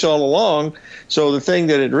bullish all along. So the thing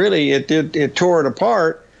that it tore it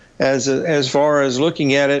apart as far as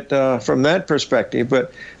looking at it from that perspective.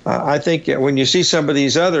 But I think when you see some of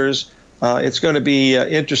these others, it's going to be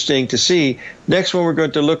interesting to see. Next one we're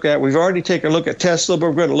going to look at, we've already taken a look at Tesla, but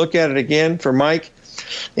we're going to look at it again for Mike.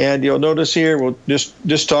 And you'll notice here, we'll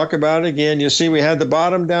just talk about it again. You'll see we had the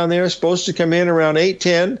bottom down there, supposed to come in around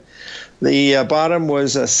 810. The bottom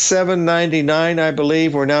was 799, I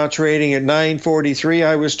believe. We're now trading at 943,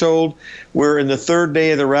 I was told. We're in the third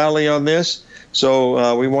day of the rally on this.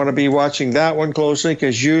 So we want to be watching that one closely,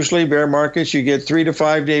 because usually bear markets, you get 3 to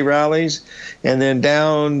 5 day rallies and then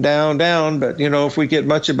down, down, down. But, you know, if we get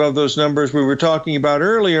much above those numbers we were talking about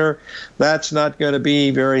earlier, that's not going to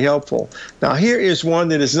be very helpful. Now, here is one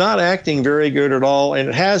that is not acting very good at all, and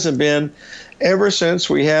it hasn't been ever since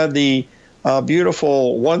we had the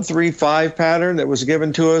beautiful 135 pattern that was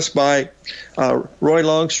given to us by Roy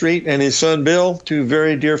Longstreet and his son Bill, two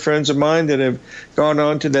very dear friends of mine that have gone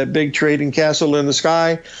on to that big trading castle in the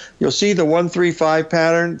sky. You'll see the 135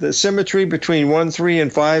 pattern. The symmetry between 1, 3,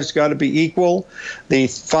 and 5's got to be equal. The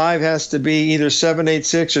 5 has to be either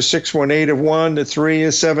 786 or 618 of 1. The 3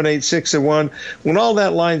 is 786 of 1. When all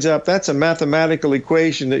that lines up, that's a mathematical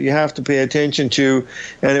equation that you have to pay attention to.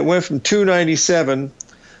 And it went from 297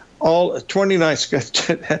 all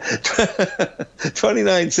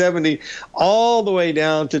 2970 all the way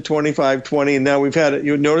down to 2520, and now we've had it.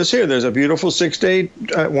 You notice here there's a beautiful 6-day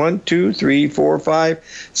 1, 2, 3, 4,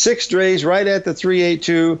 5, 6 days right at the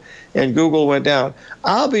 382, and Google went down.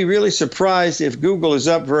 I'll be really surprised if Google is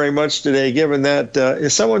up very much today, given that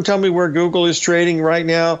if someone tell me where Google is trading right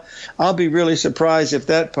now, I'll be really surprised if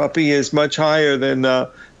that puppy is much higher than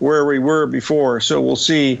where we were before. So we'll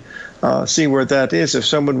see where that is, if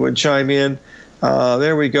someone would chime in.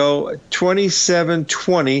 There we go,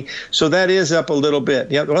 2720. So that is up a little bit.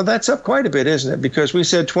 Yeah, well, that's up quite a bit, isn't it? Because we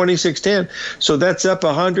said 2610. So that's up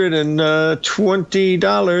 $120,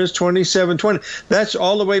 2720. That's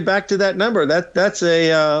all the way back to that number. That's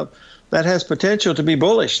a that has potential to be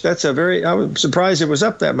bullish. I was surprised it was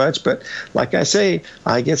up that much, but like I say,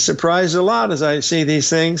 I get surprised a lot as I see these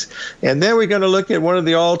things. And then we're going to look at one of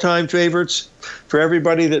the all-time favorites for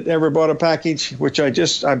everybody that ever bought a package, which I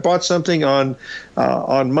bought something on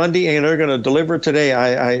Monday, and they're going to deliver today.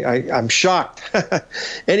 I'm shocked.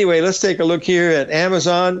 Anyway, let's take a look here at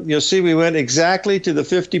Amazon. You'll see we went exactly to the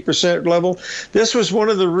 50% level. This was one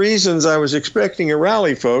of the reasons I was expecting a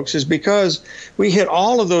rally, folks, is because we hit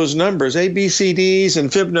all of those numbers, ABCDs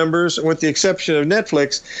and fib numbers, with the exception of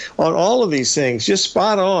Netflix, on all of these things, just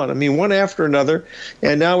spot on. I mean, one after another.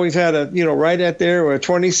 And now we've had right at there,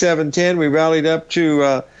 2710, we rallied up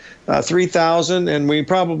to 3,000, and we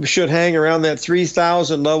probably should hang around that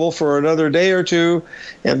 3,000 level for another day or two,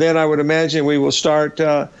 and then I would imagine we will start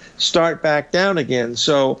back down again.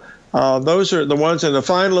 So those are the ones. And the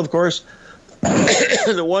final, of course,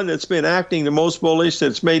 the one that's been acting the most bullish,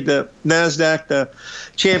 that's made the NASDAQ the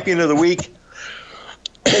champion of the week.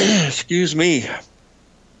 Excuse me.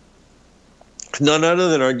 None other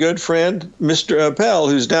than our good friend, Mr. Appel,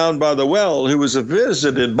 who's down by the well, who was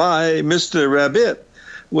visited by Mr. Rabbit,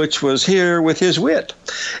 which was here with his wit.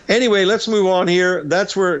 Anyway, let's move on here.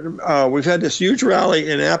 That's where we've had this huge rally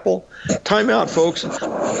in Apple. Time out, folks.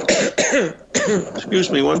 Excuse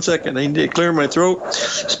me 1 second. I need to clear my throat.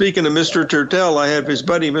 Speaking of Mr. Turtle, I have his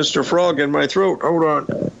buddy, Mr. Frog, in my throat. Hold on.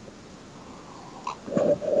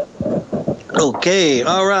 Okay,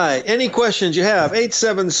 all right. Any questions you have?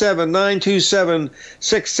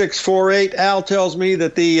 877-927-6648. Al tells me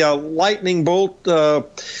that the lightning bolt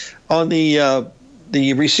on the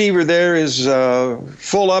receiver there is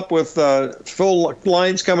full up with full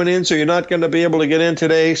lines coming in, so you're not going to be able to get in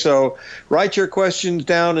today. So write your questions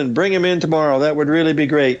down and bring them in tomorrow. That would really be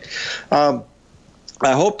great. I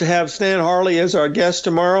hope to have Stan Harley as our guest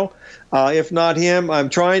tomorrow. If not him, I'm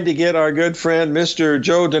trying to get our good friend, Mr.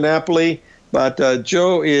 Joe DiNapoli. But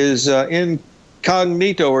Joe is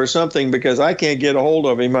incognito or something, because I can't get a hold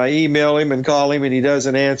of him. I email him and call him, and he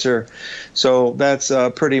doesn't answer. So that's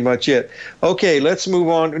pretty much it. Okay, let's move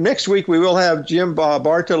on. Next week we will have Jim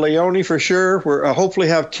Bartolioni for sure. We'll hopefully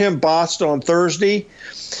have Tim Bost on Thursday.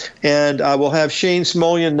 And we'll have Shane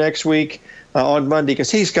Smolian next week on Monday,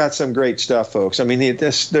 because he's got some great stuff, folks. I mean,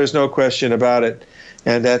 there's no question about it.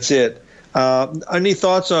 And that's it. Any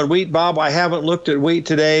thoughts on wheat, Bob? I haven't looked at wheat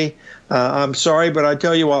today. I'm sorry, but I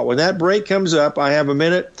tell you what, when that break comes up, I have a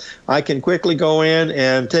minute. I can quickly go in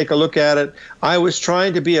and take a look at it. I was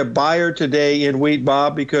trying to be a buyer today in wheat,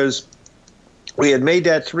 Bob, because we had made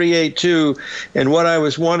that 382, and what I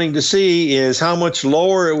was wanting to see is how much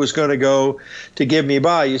lower it was going to go to give me a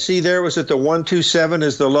buy. You see there was at the 127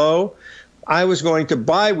 is the low. I was going to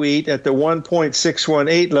buy wheat at the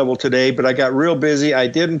 1.618 level today, but I got real busy. I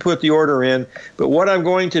didn't put the order in. But what I'm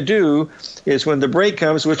going to do is when the break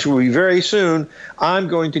comes, which will be very soon, I'm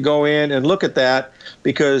going to go in and look at that,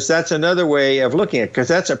 because that's another way of looking at it, because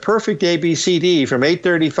that's a perfect ABCD from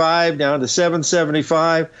 835 down to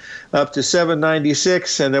 775 up to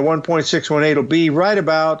 796, and the 1.618 will be right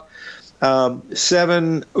about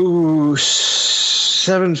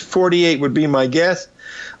 748 would be my guess.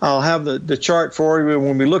 I'll have the chart for you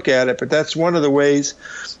when we look at it, but that's one of the ways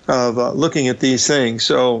of looking at these things.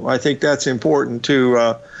 So I think that's important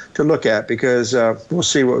to look at, because we'll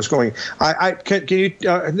see what was going. Can you,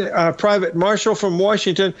 Private Marshall from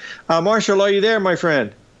Washington? Marshall, are you there, my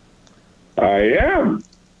friend? I am.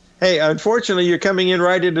 Hey, unfortunately, you're coming in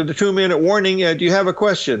right into the 2-minute warning. Do you have a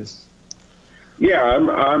question? Yeah,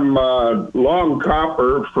 I'm long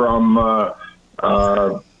copper from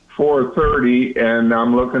 430, and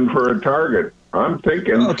I'm looking for a target. I'm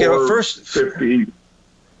thinking 450.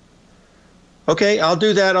 Okay, I'll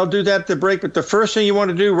do that. I'll do that at the break. But the first thing you want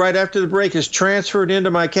to do right after the break is transfer it into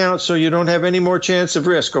my account so you don't have any more chance of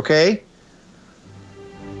risk, okay?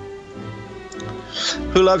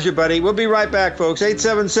 Who loves you, buddy? We'll be right back, folks.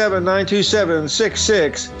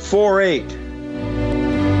 877-927-6648.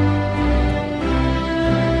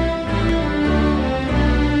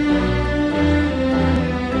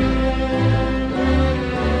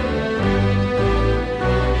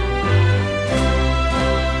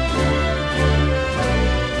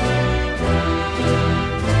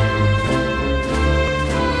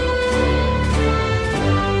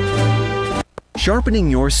 Sharpening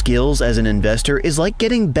your skills as an investor is like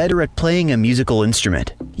getting better at playing a musical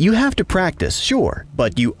instrument. You have to practice, sure,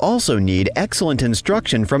 but you also need excellent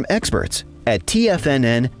instruction from experts. At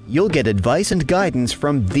TFNN, you'll get advice and guidance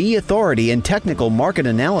from the authority in technical market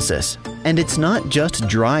analysis. And it's not just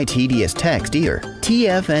dry, tedious text either.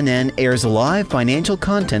 TFNN airs live financial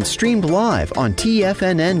content streamed live on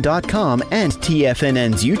TFNN.com and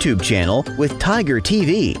TFNN's YouTube channel with Tiger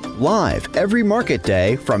TV, live every market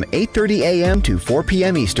day from 8:30 a.m. to 4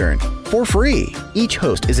 p.m. Eastern, for free. Each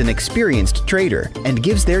host is an experienced trader and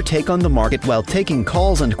gives their take on the market while taking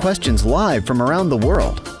calls and questions live from around the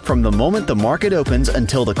world. From the moment the market opens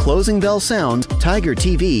until the closing bell sounds, Tiger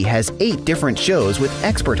TV has 8 different shows with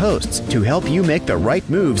expert hosts to help you make the right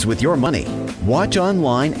moves with your money. Watch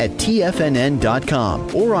online at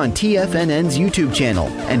TFNN.com or on TFNN's YouTube channel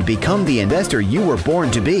and become the investor you were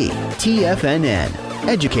born to be. TFNN,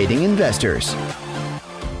 educating investors.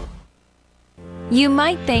 You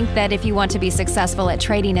might think that if you want to be successful at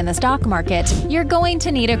trading in the stock market, you're going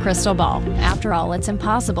to need a crystal ball. After all, it's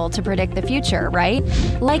impossible to predict the future, right?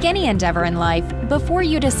 Like any endeavor in life, before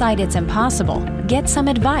you decide it's impossible, get some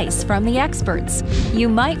advice from the experts. You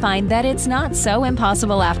might find that it's not so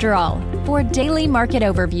impossible after all. For daily market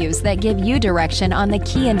overviews that give you direction on the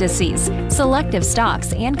key indices, selective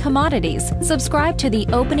stocks, and commodities, subscribe to the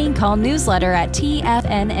Opening Call newsletter at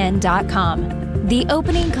TFNN.com. The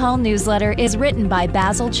Opening Call newsletter is written by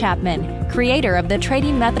Basil Chapman, creator of the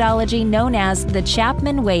trading methodology known as the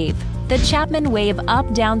Chapman Wave. The Chapman Wave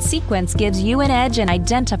up-down sequence gives you an edge in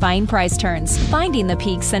identifying price turns, finding the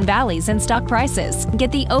peaks and valleys in stock prices.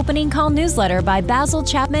 Get the Opening Call newsletter by Basil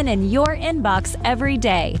Chapman in your inbox every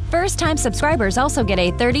day. First-time subscribers also get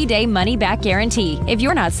a 30-day money-back guarantee. If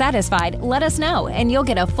you're not satisfied, let us know, and you'll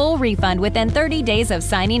get a full refund within 30 days of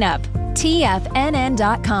signing up.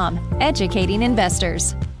 TFNN.com, educating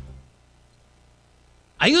investors.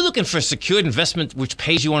 Are you looking for a secured investment which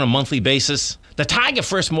pays you on a monthly basis? The Tiger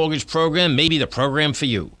First Mortgage Program may be the program for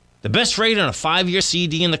you. The best rate on a 5-year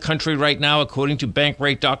CD in the country right now, according to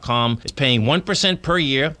Bankrate.com, is paying 1% per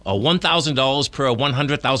year or $1,000 per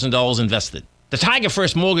 $100,000 invested. The Tiger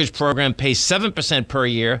First Mortgage Program pays 7% per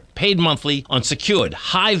year, paid monthly, on secured,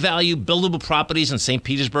 high-value, buildable properties in St.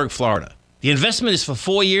 Petersburg, Florida. The investment is for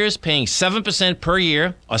 4 years, paying 7% per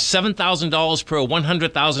year or $7,000 per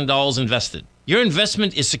 $100,000 invested. Your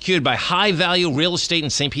investment is secured by high-value real estate in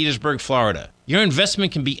St. Petersburg, Florida. Your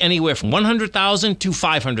investment can be anywhere from $100,000 to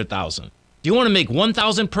 $500,000. Do you want to make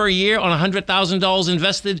 $1,000 per year on $100,000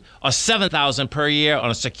 invested or $7,000 per year on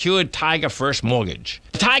a secured Tiger First mortgage?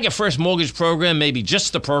 The Tiger First Mortgage Program may be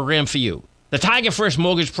just the program for you. The Tiger First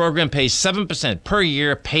Mortgage Program pays 7% per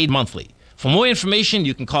year, paid monthly. For more information,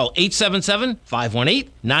 you can call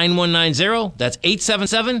 877-518-9190. That's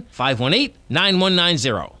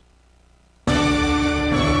 877-518-9190.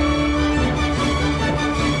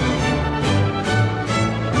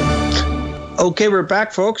 Okay, we're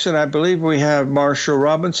back, folks, and I believe we have Marshall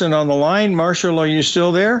Robinson on the line. Marshall, are you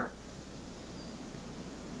still there?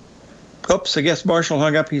 Oops, I guess Marshall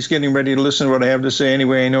hung up. He's getting ready to listen to what I have to say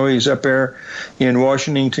anyway. I know he's up there in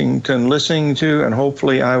Washington listening to, and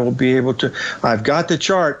hopefully I will be able to. I've got the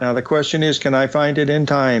chart. Now the question is, can I find it in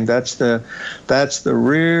time? That's the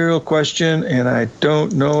real question, and I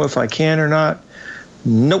don't know if I can or not.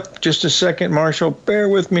 Nope, just a second, Marshall. Bear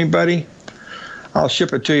with me, buddy. I'll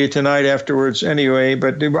ship it to you tonight afterwards anyway,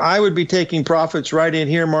 but I would be taking profits right in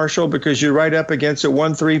here, Marshall, because you're right up against a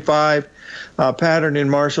 135 pattern in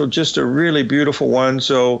Marshall, just a really beautiful one.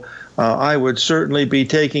 So I would certainly be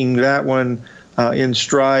taking that one in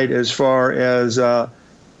stride as far as,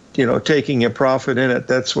 taking a profit in it.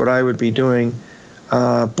 That's what I would be doing.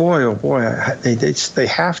 Boy, oh boy, they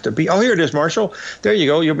have to be. Oh, here it is, Marshall. There you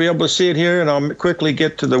go. You'll be able to see it here, and I'll quickly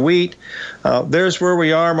get to the wheat. There's where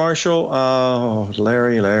we are, Marshall. Oh,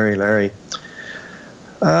 Larry.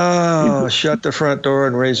 Oh, shut the front door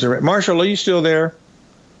and raise the rent. Marshall, are you still there?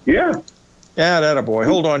 Yeah. Yeah, that a boy.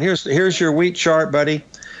 Hold on. Here's your wheat chart, buddy.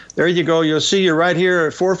 There you go. You'll see you're right here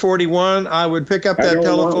at 441. I would pick up that telephone.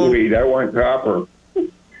 I don't want wheat. I want copper.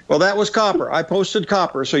 Well, that was copper. I posted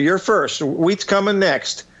copper, so you're first. Wheat's coming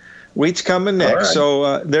next. Wheat's coming next. Right.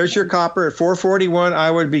 So there's your copper at 441.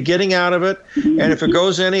 I would be getting out of it, and if it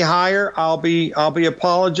goes any higher, I'll be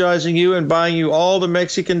apologizing you and buying you all the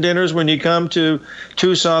Mexican dinners when you come to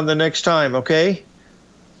Tucson the next time. Okay?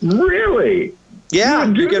 Really? Yeah,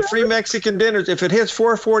 you get free Mexican dinners. If it hits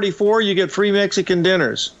 444, you get free Mexican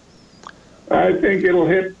dinners. I think it'll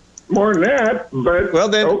hit more than that, but well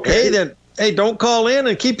then, okay. Hey, don't call in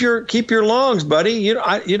and keep your longs, buddy.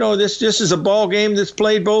 You know, this is a ball game that's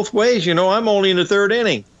played both ways. You know, I'm only in the third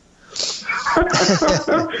inning. I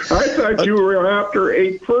thought you were after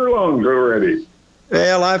 8 furlongs already.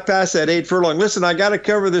 Well, I've passed that 8 furlong. Listen, I got to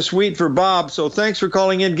cover this wheat for Bob, so thanks for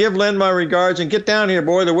calling in. Give Len my regards and get down here,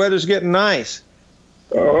 boy. The weather's getting nice.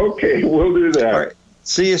 Okay, we'll do that. All right.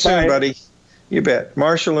 See you soon, buddy. You bet.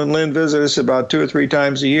 Marshall and Lynn visit us about 2 or 3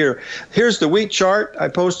 times a year. Here's the wheat chart. I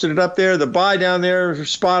posted it up there. The buy down there,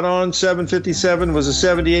 spot on, 757 was a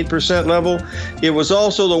 78% level. It was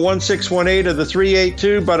also the 1618 of the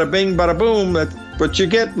 382. Bada bing, bada boom. That's what you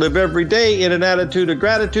get. Live every day in an attitude of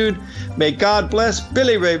gratitude. May God bless.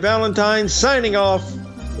 Billy Ray Valentine signing off.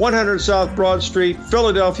 100 South Broad Street,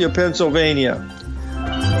 Philadelphia, Pennsylvania.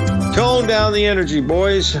 Tone down the energy,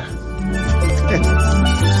 boys.